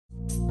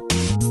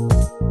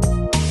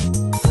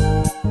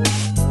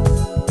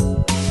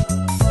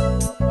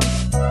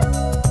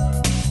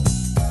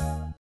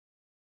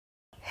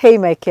Hey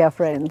my care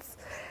friends,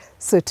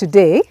 so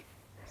today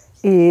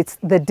it's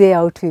the day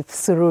out with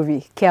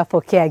Suruvi, Care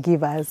for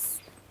Caregivers.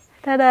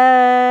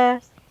 Ta-da!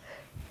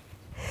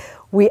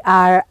 We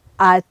are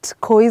at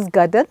Koi's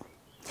garden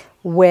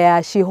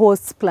where she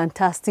hosts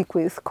Plantastic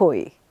with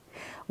Koi.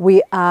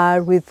 We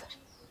are with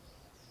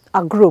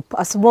a group,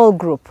 a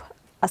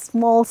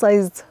small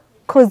sized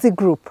cozy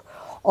group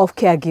of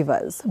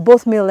caregivers,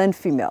 both male and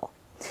female.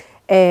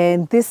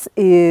 And this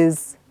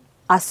is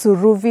a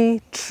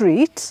Suruvi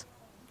treat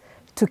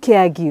to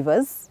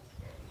caregivers,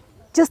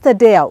 just a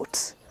day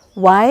out.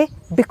 Why?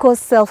 Because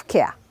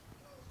self-care.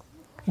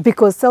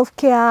 Because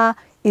self-care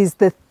is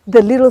the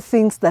little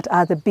things that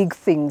are the big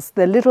things,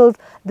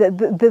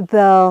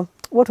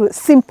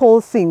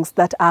 simple things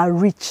that are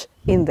rich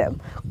in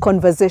them.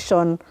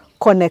 Conversation,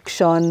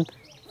 connection,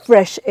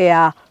 fresh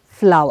air,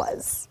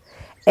 flowers.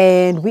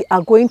 And we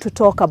are going to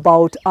talk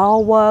about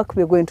our work.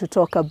 We're going to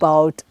talk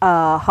about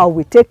how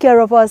we take care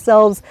of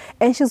ourselves.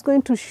 And she's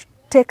going to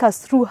take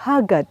us through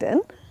her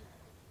garden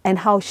and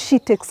how she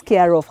takes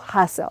care of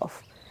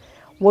herself.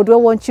 What do I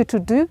want you to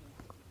do?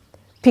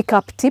 Pick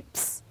up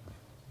tips,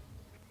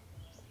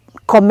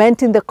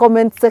 comment in the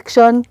comment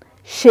section,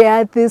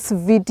 share this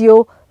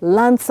video,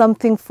 learn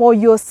something for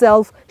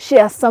yourself,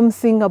 share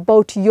something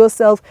about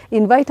yourself,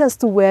 invite us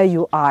to where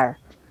you are,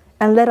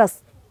 and let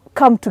us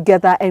come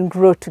together and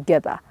grow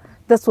together.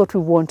 That's what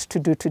we want to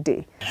do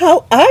today.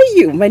 How are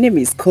you? My name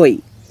is Koi.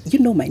 You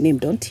know my name,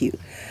 don't you?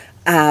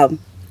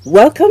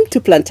 Welcome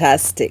to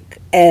Plantastic.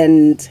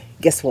 And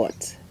guess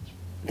what?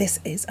 This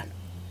is an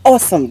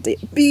awesome day.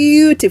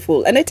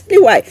 Beautiful. And I tell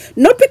you why.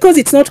 Not because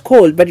it's not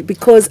cold, but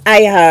because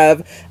I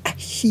have a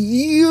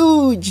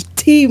huge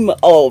team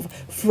of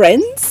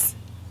friends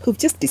who've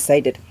just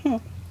decided,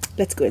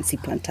 let's go and see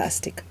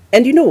Plantastic.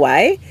 And you know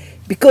why?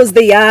 Because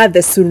they are the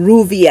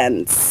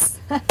Suruvians.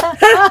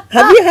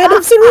 Have you heard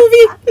of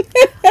Suruvi?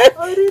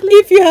 Oh, really?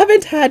 If you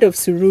haven't heard of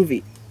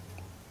Suruvi,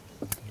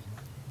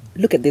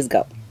 look at this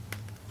girl.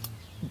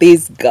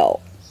 This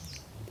girl.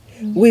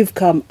 We've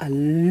come a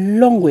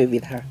long way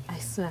with her. I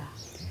swear.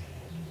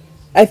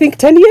 I think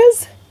 10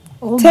 years?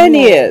 Oh, 10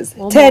 more. years.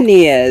 Oh, 10 more.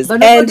 years.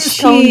 But and nobody's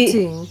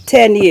counting.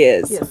 10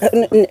 years.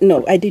 Yes.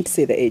 No, I didn't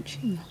say the age.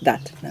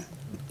 That. No.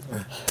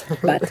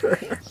 But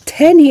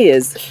 10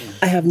 years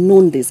I have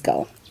known this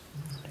girl.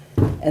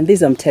 And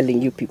this I'm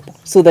telling you people,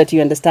 so that you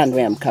understand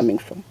where I'm coming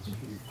from.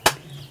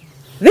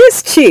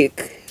 This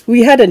chick,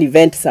 we had an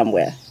event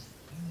somewhere.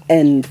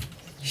 And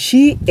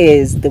she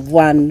is the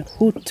one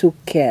who took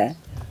care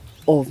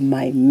of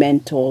my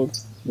mental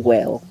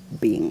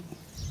well-being.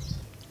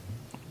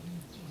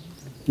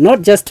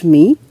 Not just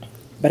me,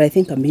 but I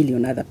think a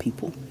million other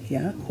people,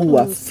 who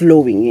are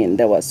flowing in.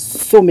 There were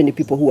so many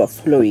people who are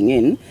flowing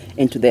in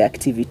into the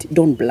activity.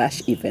 Don't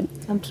blush even.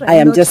 I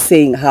am just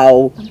saying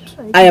how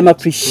I am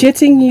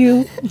appreciating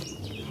you,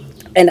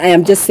 and I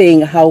am just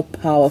saying how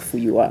powerful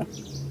you are,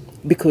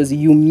 because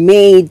you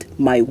made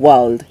my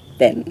world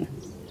then.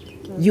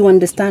 You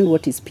understand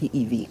what is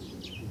PEV?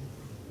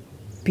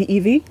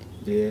 PEV?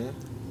 Yeah.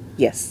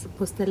 Yes.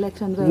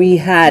 Post-election. We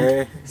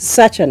had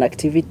such an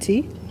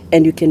activity,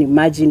 and you can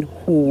imagine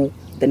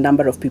the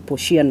number of people,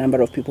 sheer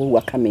number of people who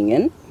were coming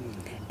in,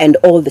 and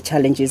all the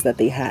challenges that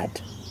they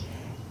had.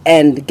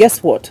 And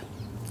guess what?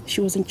 She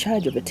was in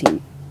charge of a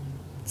team,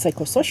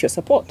 psychosocial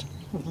support.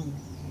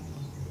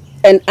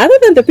 And other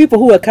than the people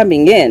who were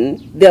coming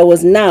in, there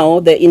was now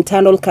the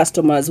internal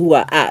customers who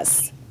were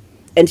us,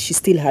 and she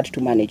still had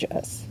to manage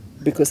us.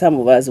 Because some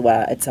of us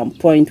were, at some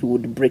point, we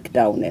would break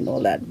down and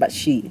all that. But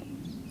she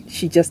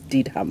just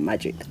did her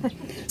magic.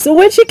 So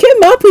when she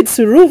came up with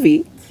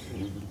Suruvi,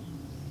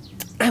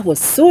 I was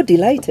so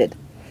delighted.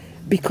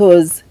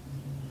 Because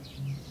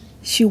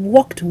she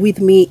walked with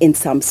me in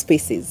some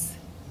spaces,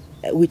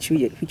 which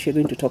we're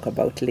going to talk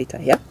about later,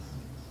 yeah?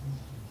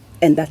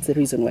 And that's the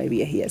reason why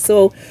we are here.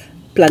 So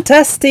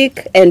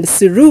Plantastic and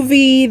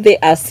Suruvi, they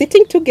are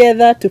sitting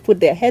together to put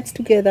their heads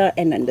together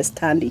and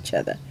understand each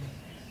other.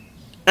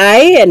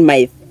 I and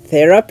my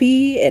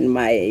therapy and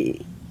my,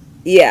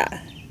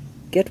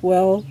 get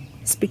well,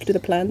 speak to the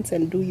plants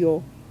and do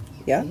your,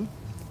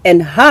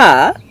 And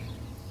her,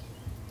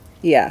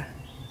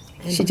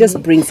 she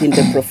just brings in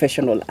the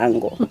professional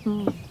angle,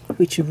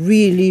 which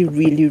really,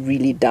 really,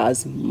 really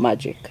does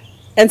magic.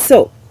 And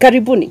so,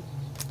 karibuni.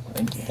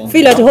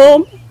 Feel at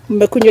home,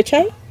 mmekunywa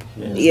chai?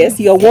 Yes,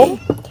 you're warm,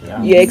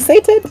 you're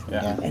excited?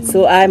 And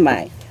so am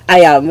I. I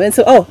am. And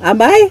so,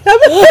 am I?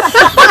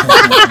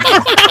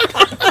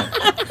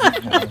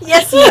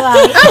 Yes, you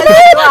are. Yes,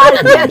 you are.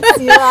 Yes,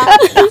 you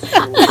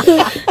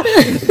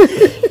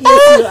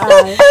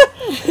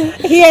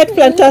are. Here at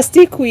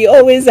Plantastic, we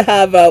always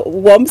have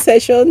warm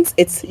sessions.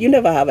 You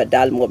never have a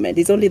dull moment.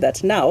 It's only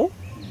that now.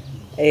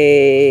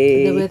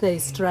 The weather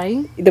is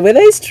trying. The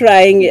weather is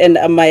trying, and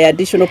my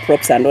additional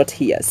props are not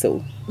here.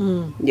 So,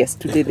 yes,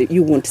 today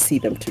you won't see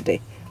them today.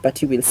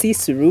 But you will see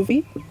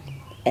Suruvi,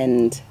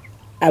 and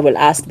I will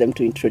ask them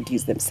to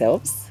introduce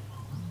themselves.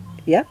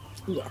 Yeah?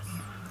 Yes.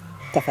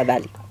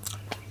 Tafadhali.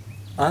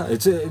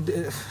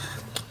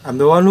 I'm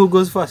the one who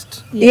goes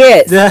first.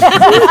 Yes.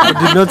 I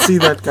did not see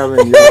that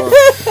coming. You know.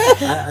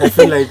 I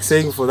feel like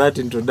saying for that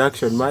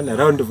introduction, man, a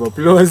round of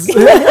applause.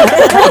 Your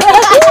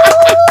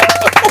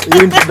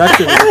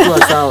introduction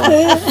was sawa.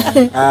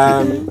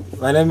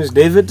 My name is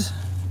David.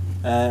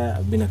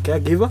 I've been a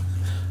caregiver.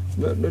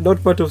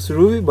 Not part of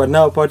Suruvi, but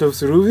now part of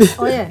Suruvi.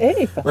 Oh yeah.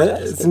 Hey.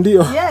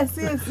 Sindio. Yes.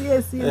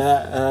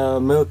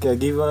 Male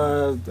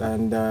caregiver,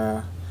 and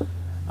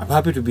I'm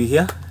happy to be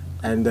here.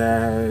 And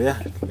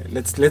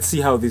let's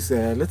see how this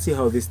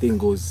thing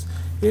goes.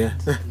 Yeah.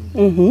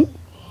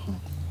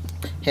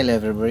 Hello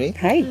everybody.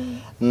 Hi.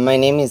 My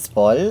name is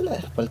Paul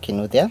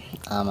Kinuthia.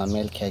 I'm a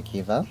male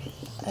caregiver,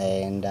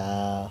 and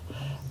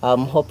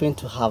I'm hoping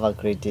to have a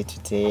great day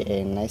today,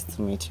 and nice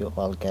to meet you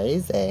all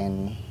guys,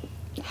 and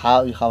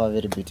how you have a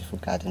very beautiful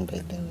garden by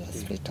the way.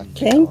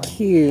 Thank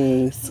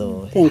you.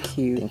 So Thank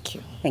you.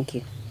 Thank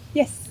you.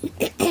 Yes.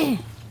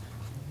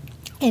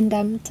 And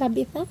I'm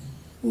Tabitha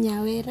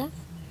Nyawera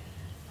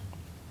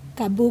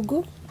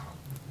Kabugu.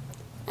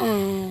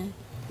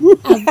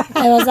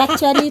 I was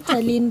actually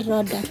telling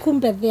Rhoda,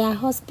 kumbe there are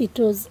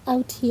hospitals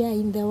out here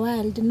in the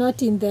world,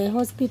 not in the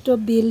hospital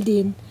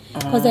building.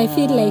 Because I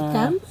feel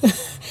like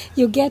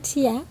you get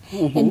here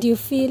and you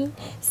feel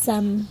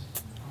some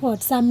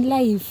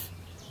life.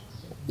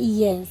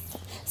 Yes.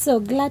 So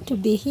glad to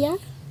be here.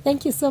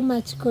 Thank you so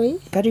much, Koi.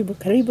 Karibu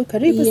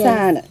Yes.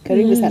 sana.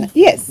 Karibu sana.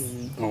 Yes.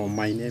 Oh,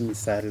 my name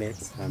is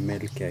Alex. I'm a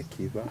male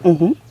caregiver.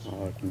 Oh,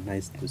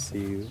 nice to see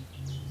you.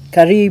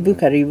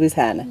 Karibu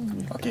sana.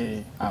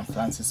 Okay, I'm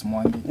Francis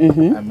Mwangi.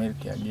 I'm a male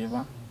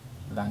caregiver.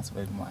 Thanks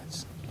very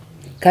much.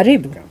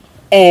 Karibu.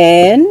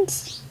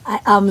 And I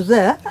am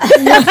there.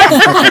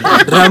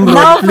 Drum roll,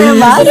 Now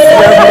famous.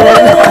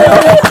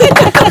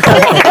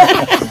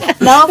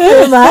 Now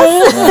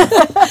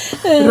famous.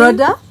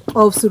 Rhoda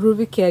of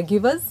Suruvi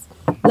Caregivers.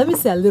 Let me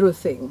say a little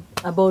thing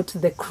about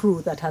the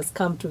crew that has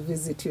come to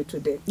visit you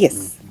today.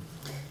 yes.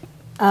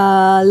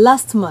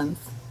 Last month,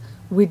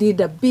 we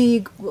did a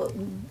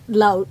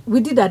we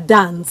did a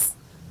dance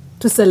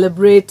to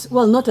celebrate,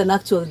 well, not an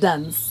actual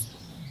dance,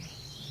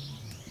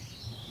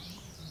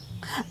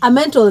 a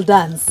mental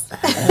dance.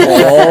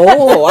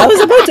 Oh, I was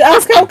about to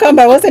ask how come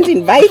I wasn't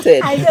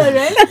invited. I know,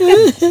 right?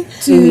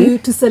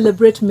 to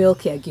celebrate male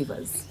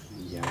caregivers.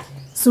 Yeah.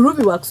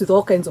 Suruvi works with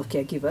all kinds of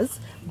caregivers,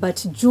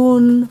 but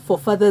June, for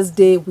Father's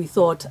Day, we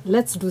thought,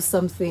 let's do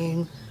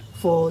something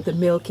for the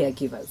male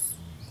caregivers,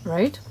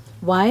 right?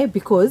 Why?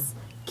 Because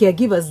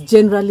caregivers,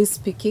 generally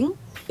speaking,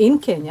 in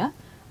Kenya,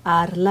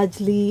 are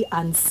largely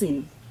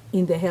unseen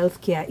in the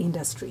healthcare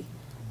industry.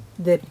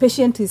 The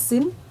patient is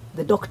seen,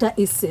 the doctor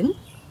is seen,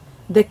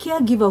 the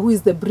caregiver, who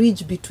is the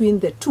bridge between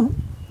the two,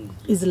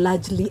 is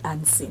largely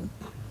unseen.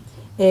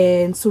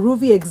 And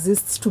Suruvi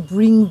exists to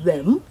bring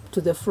them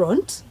to the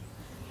front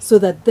so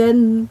that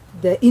then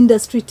the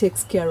industry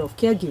takes care of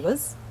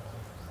caregivers,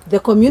 the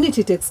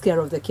community takes care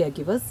of the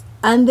caregivers,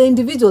 and the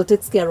individual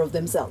takes care of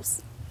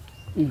themselves,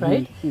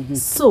 right?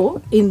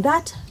 So in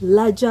that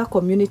larger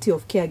community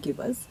of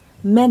caregivers,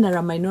 men are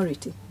a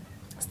minority.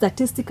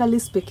 Statistically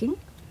speaking,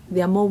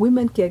 there are more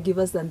women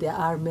caregivers than there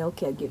are male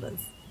caregivers.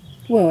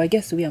 Well, I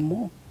guess we are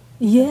more.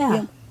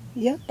 Yeah.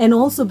 Yeah. And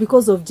also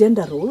because of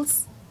gender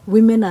roles,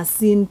 women are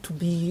seen to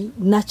be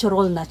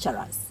natural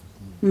nurturers.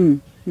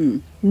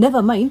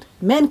 Never mind,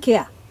 men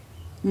care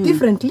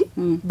differently,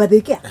 but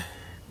they care,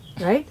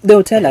 right?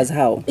 They'll tell us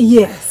how.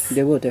 Yes.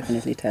 They will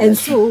definitely tell And us.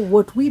 so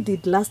what we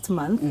did last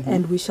month,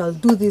 and we shall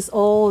do this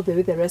all the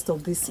way the rest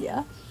of this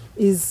year,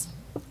 is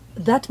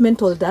that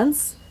mental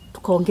dance to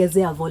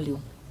kuongezea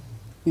volume.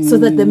 So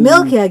that the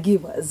male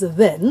caregivers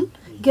then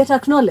get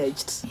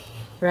acknowledged,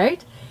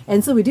 right?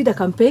 And so we did a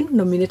campaign,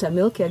 nominate a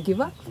male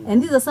caregiver,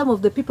 and these are some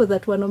of the people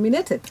that were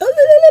nominated.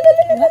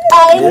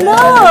 I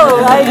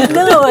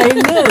know.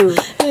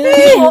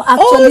 People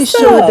actually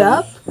showed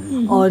up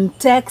on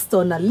text,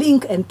 on a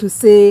link, and to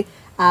say,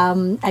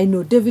 I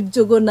know David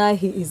Jogona,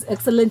 he is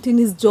excellent in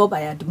his job.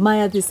 I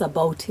admire this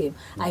about him.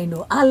 I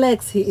know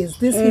Alex, he is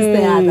this, he's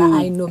the other.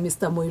 I know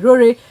Mr.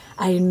 Moirore.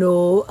 I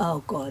know,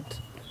 oh God,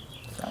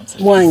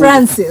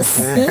 Francis.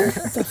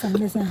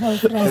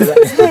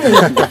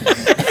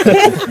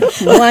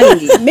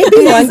 Mwangi. Maybe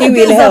Mwangi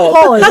will There's help.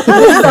 a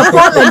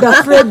Paul and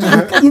a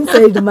Frederick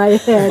inside my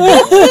head.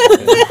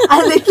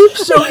 And they keep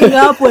showing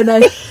up when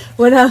I'm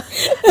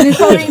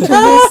referring to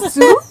this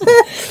too.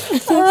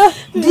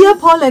 Dear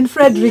Paul and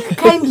Frederick,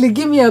 kindly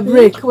give me a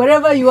break,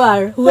 wherever you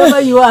are,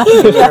 whoever you are.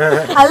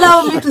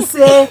 Allow me to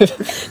say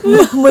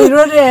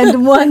Moirore and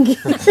Mwangi.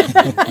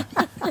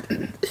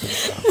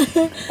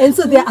 And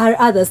so there are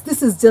others.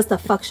 This is just a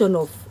fraction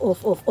of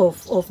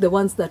the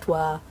ones that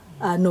were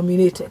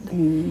nominated.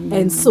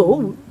 And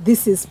so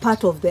this is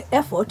part of the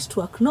effort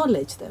to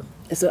acknowledge them.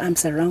 So I'm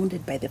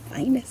surrounded by the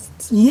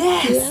finest.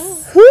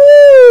 Yes.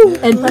 Woo!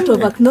 And part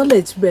of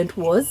acknowledgement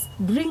was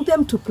bring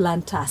them to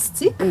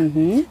Plantastic,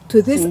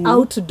 to this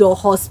outdoor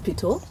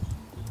hospital.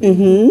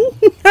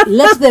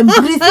 Let them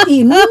breathe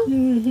in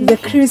the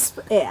crisp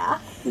air.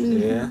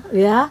 Yeah.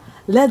 Yeah.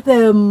 Let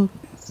them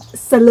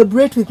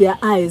celebrate with their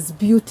eyes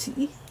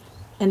beauty,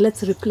 and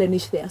let's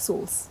replenish their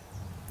souls.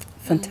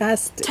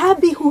 Fantastic.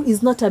 Tabby, who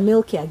is not a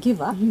male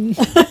caregiver,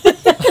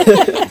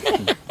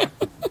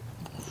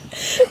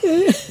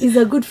 is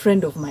a good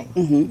friend of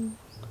mine.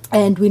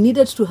 And we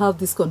needed to have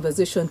this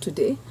conversation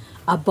today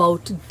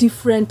about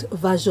different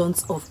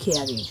versions of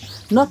caring.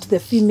 Not the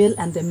female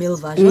and the male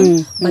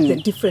version, but the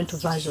different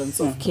versions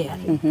of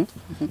caring.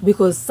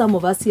 Because some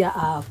of us here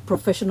are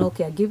professional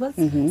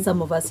caregivers,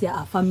 some of us here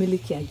are family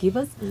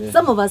caregivers,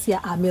 some of us here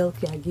are male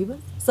caregivers,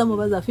 some of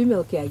us are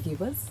female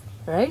caregivers,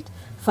 right?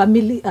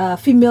 Family,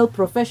 female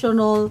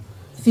professional,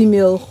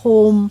 female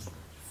home,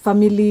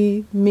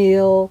 family,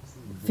 male,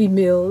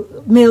 female,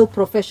 male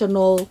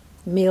professional,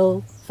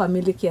 male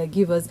family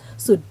caregivers.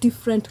 So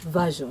different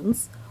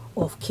versions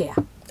of care.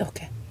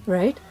 Okay.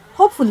 Right?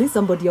 Hopefully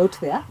somebody out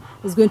there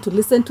is going to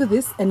listen to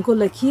this and go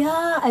like,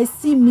 yeah, I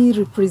see me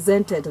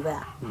represented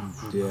there.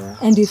 Yeah.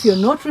 And if you're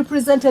not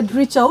represented,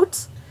 reach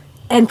out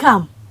and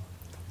come.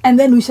 And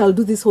then we shall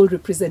do this whole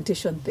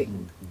representation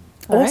thing.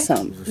 All right?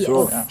 Awesome. Yes.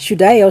 Sure.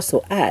 Should I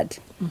also add,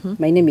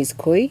 my name is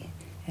Koi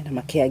and I'm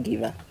a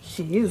caregiver.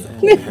 She is.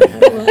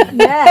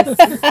 Yes,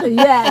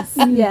 yes,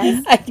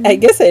 yes. I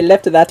guess I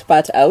left that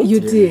part out. You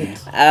did.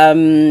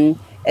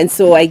 And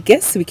so I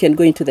guess we can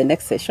go into the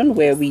next session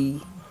where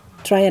we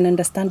try and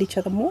understand each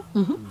other more,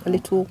 a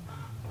little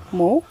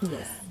more.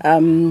 Yes.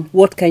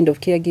 What kind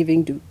of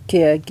caregiving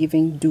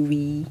do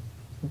we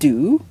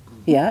do?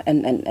 Yeah,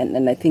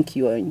 and I think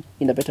you are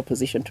in a better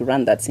position to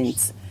run that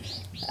since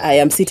I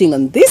am sitting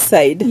on this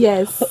side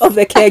Yes. of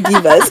the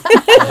caregivers.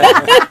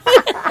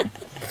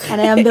 And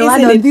I am the Isn't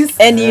one on it? this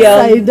And you're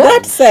on side.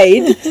 that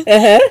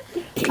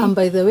side. And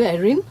by the way,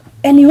 Irene,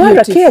 And you are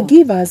Beautiful. a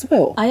caregiver as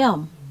well. I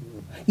am.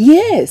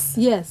 Yes.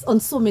 Yes, on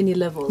so many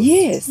levels.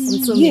 Yes.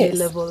 On so Yes. many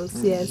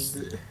levels, yes.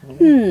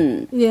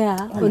 Hmm. Yeah,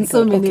 Oh my on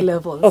so God, many okay.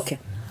 levels. Okay.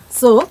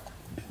 So,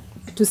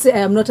 to say I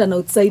am not an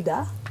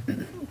outsider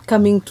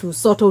coming to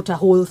sort out a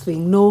whole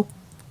thing, no,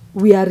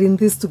 we are in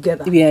this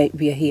together. We are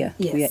here.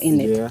 Yes. We are in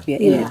it. Yeah. We are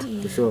in Yeah.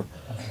 it. For sure.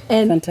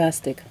 And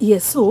Fantastic.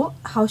 yes, so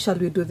how shall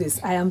we do this?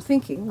 I am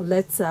thinking,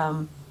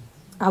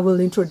 I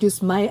will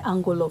introduce my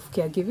angle of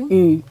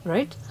caregiving,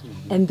 right?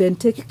 And then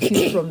take a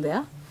cue from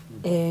there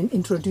and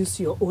introduce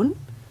your own.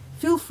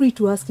 Feel free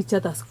to ask each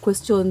other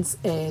questions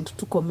and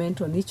to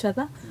comment on each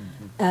other.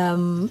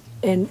 And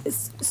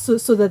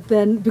so that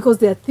then, because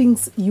there are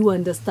things you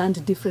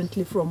understand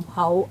differently from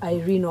how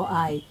Irene or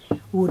I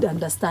would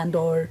understand,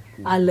 or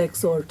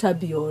Alex or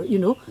Tabby, or,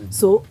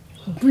 so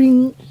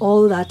bring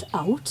all that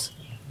out.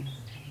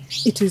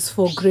 It is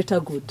for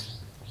greater good.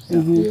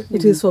 Yeah.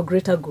 It is for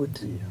greater good.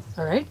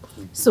 All right.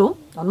 So,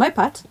 on my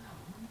part,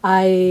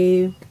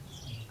 I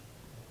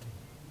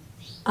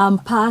am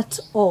part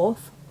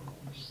of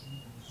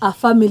a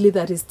family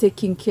that is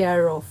taking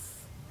care of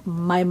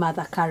my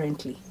mother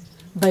currently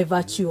by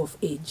virtue of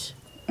age.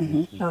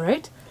 All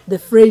right. The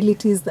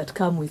frailties that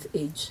come with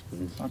age.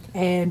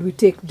 And we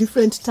take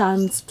different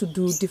turns to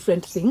do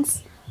different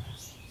things.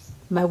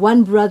 My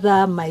one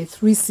brother, my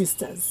three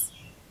sisters.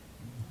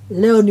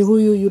 Leo ni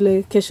huyu,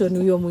 yule kesho ni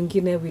huyo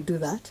mwingine, we do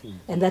that.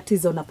 And that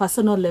is on a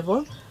personal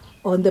level.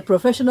 On the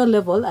professional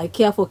level, I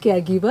care for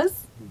caregivers,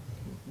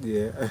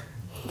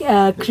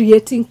 Yeah.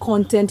 creating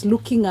content,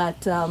 looking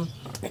at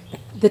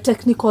the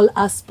technical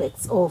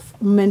aspects of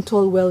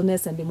mental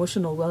wellness and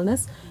emotional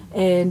wellness,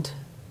 and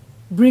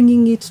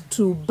bringing it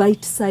to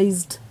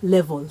bite-sized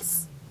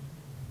levels.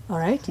 All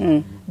right?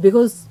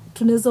 Because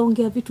tunaweza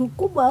ongea vitu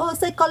kubwa,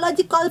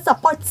 psychological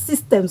support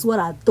systems, what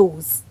are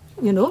those?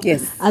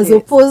 Yes, as yes.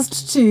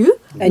 opposed to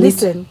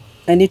listen.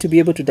 I need to be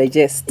able to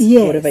digest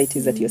Yes. whatever it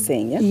is that you're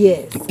saying. Yeah.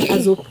 Yes,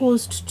 as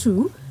opposed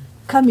to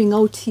coming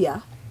out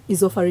here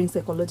is offering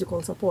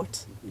psychological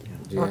support.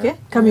 Yeah. Okay,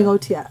 coming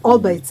out here all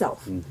by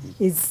itself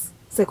is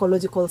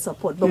psychological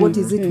support. But what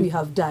is it we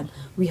have done?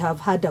 We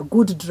have had a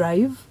good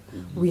drive.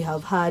 We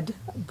have had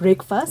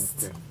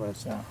breakfast.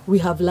 We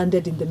have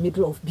landed in the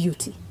middle of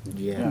beauty.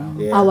 Yeah.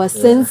 Yeah. Our Yeah.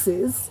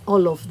 senses,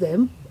 all of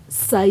them,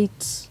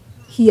 sight,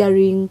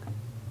 hearing,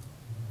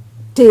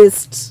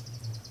 taste,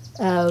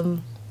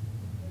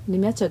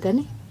 nimeacha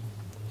gani?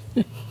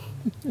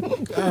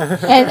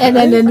 and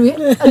then we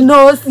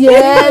nose,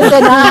 yes,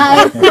 and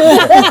eyes.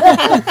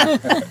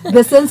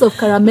 The sense of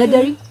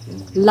camaraderie,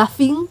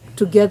 laughing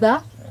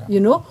together,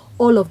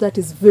 all of that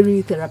is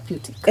very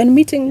therapeutic. And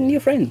meeting new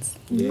friends.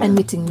 Yeah. And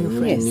meeting new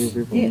friends. New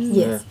people. Yes.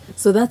 Yes.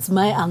 So that's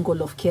my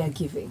angle of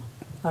caregiving.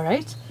 All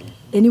right.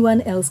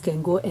 Anyone else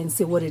can go and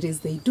say what it is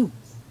they do,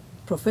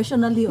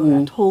 professionally or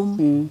at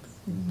home.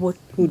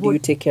 Who do you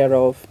take care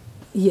of?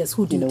 Yes.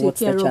 Who do you take What's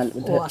care the, of?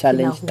 the or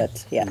challenge akina who?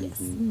 that? Yeah.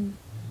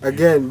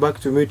 Again, back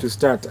to me to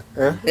start.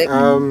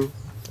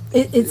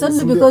 It's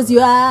only because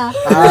you are.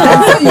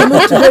 So you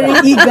look very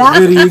eager.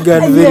 Very eager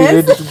and very Yes.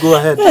 ready to go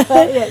ahead.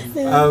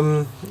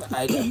 Yes.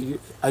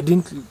 I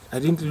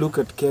didn't look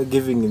at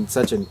caregiving in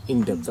such an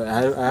in-depth.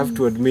 I have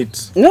to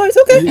admit. No, it's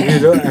okay.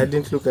 I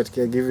didn't look at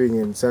caregiving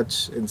in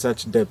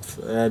such depth.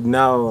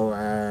 Now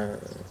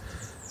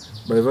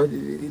But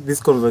this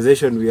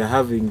conversation we are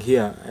having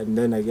here, and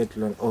then I get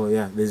to learn, oh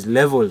yeah, there's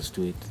levels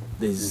to it.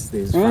 There's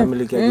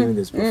family caregiving,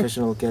 there's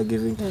professional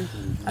caregiving.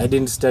 I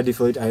didn't study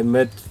for it. I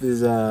met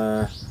these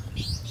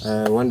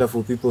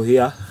wonderful people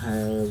here,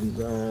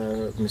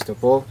 Mr.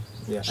 Paul.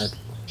 Yeah, I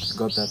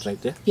got that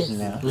right there. Yes.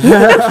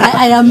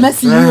 I am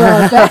messing you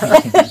up.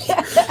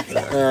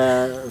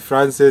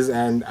 Francis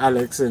and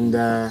Alex, and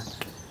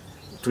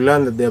to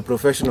learn that they're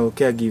professional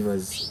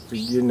caregivers.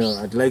 You know,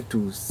 I'd like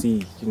to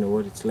see, you know,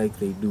 what it's like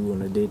they do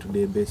on a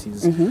day-to-day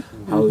basis,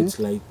 how it's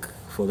like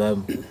for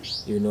them,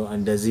 you know,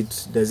 and does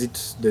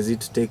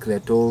it take their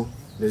toll?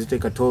 Does it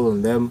take a toll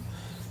on them?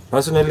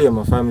 Personally, I'm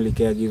a family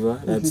caregiver.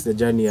 That's the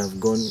journey I've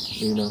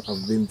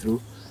been through,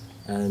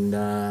 and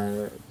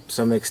to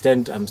some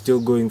extent I'm still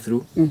going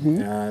through,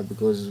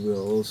 because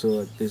we're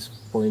also at this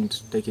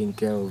point taking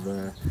care of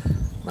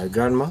my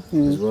grandma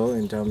as well,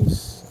 in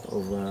terms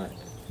of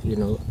you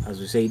know,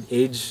 as we said,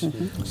 age.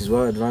 She's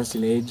well advanced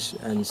in age,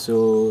 and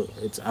so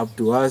it's up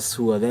to us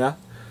who are there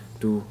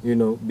to, you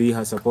know, be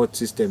her support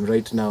system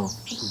right now.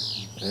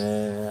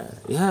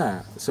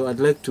 Yeah, so I'd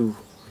like to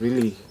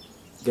really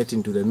get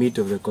into the meat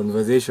of the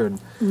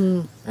conversation.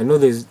 I know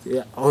there's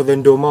the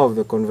ndoma of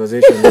the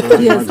conversation.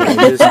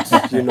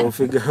 Just, you know,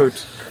 figure out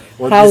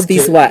what how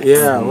this works.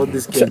 Yeah, what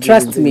this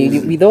Trust me,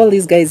 is. with all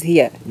these guys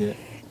here, Yeah.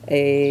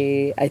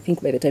 I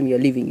think by the time you're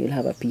leaving, you'll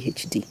have a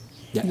PhD.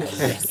 Yeah.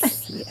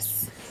 Yes.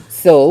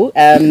 So,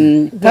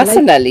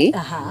 personally,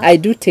 I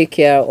do take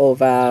care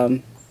of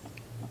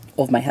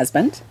my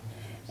husband,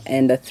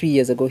 and 3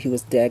 years ago he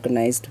was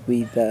diagnosed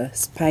with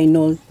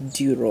spinal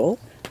dural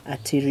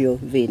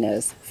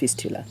arteriovenous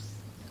fistula.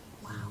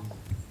 Wow.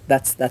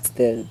 That's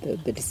the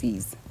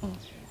disease.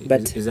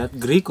 But is that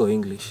Greek or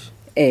English?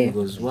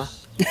 Because what?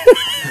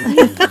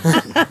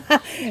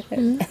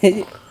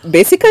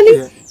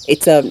 Basically,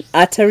 it's an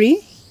artery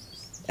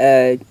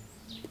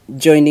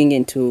joining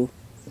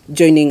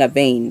a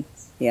vein.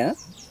 Yeah,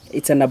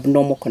 it's an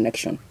abnormal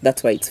connection.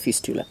 That's why it's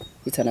fistula.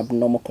 It's an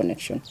abnormal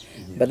connection.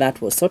 But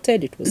that was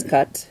sorted, it was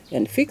cut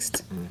and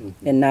fixed.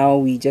 And now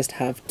we just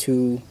have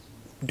to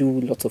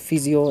do lots of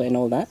physio and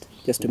all that,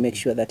 just to make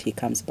sure that he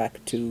comes back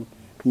to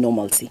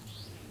normalcy.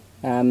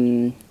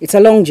 It's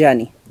a long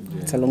journey.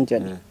 It's a long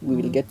journey. We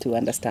will get to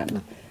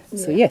understand.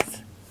 So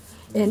yes.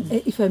 And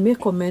if I may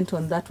comment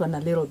on that one a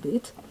little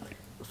bit,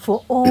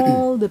 for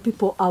all the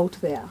people out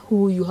there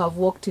who you have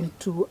walked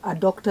into a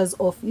doctor's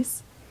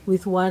office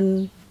with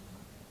one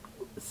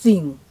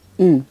thing,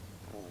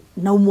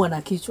 naumwa na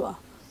kichwa,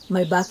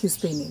 my back is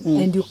paining,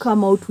 and you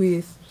come out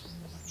with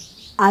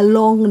a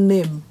long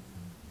name,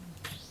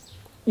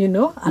 you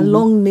know, a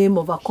long name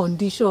of a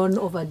condition,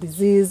 of a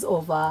disease,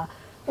 of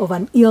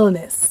an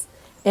illness,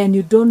 and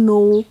you don't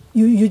know,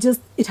 you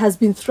just, it has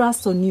been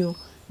thrust on you,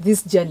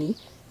 this journey.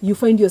 You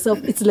find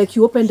yourself, it's like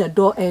you opened a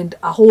door and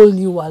a whole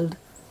new world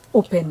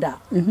opened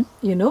up,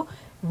 you know,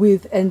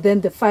 and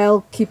then the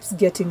file keeps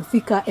getting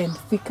thicker and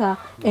thicker,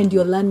 and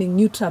you're learning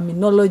new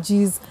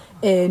terminologies,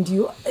 and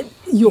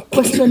you're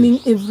questioning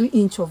every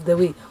inch of the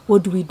way.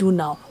 What do we do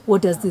now?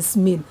 What does this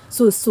mean?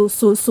 So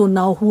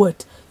now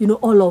what? You know,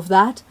 all of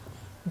that.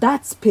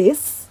 That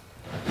space,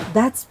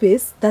 that's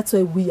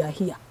why we are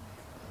here.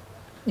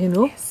 You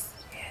know? Yes.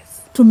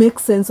 To make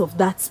sense of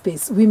that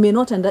space. We may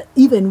not,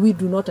 even we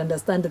do not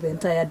understand the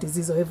entire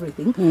disease or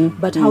everything,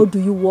 but how do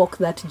you walk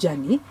that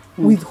journey?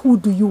 With who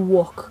do you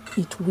walk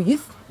it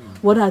with?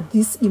 What are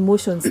these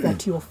emotions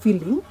that you're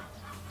feeling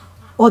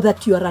or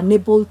that you are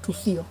unable to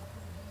feel,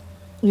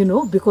 you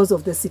know, because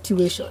of the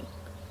situation?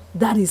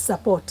 That is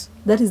support.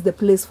 That is the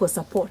place for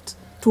support,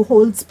 to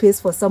hold space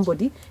for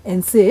somebody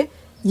and say,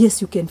 yes,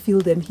 you can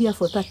feel them here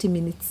for 30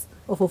 minutes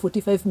or for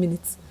 45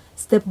 minutes.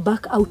 Step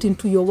back out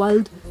into your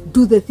world,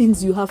 do the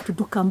things you have to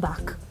do, come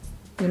back,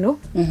 you know?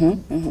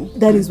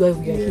 That is why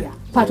we are here.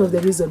 Part of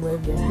the reason why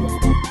we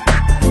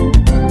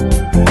are here.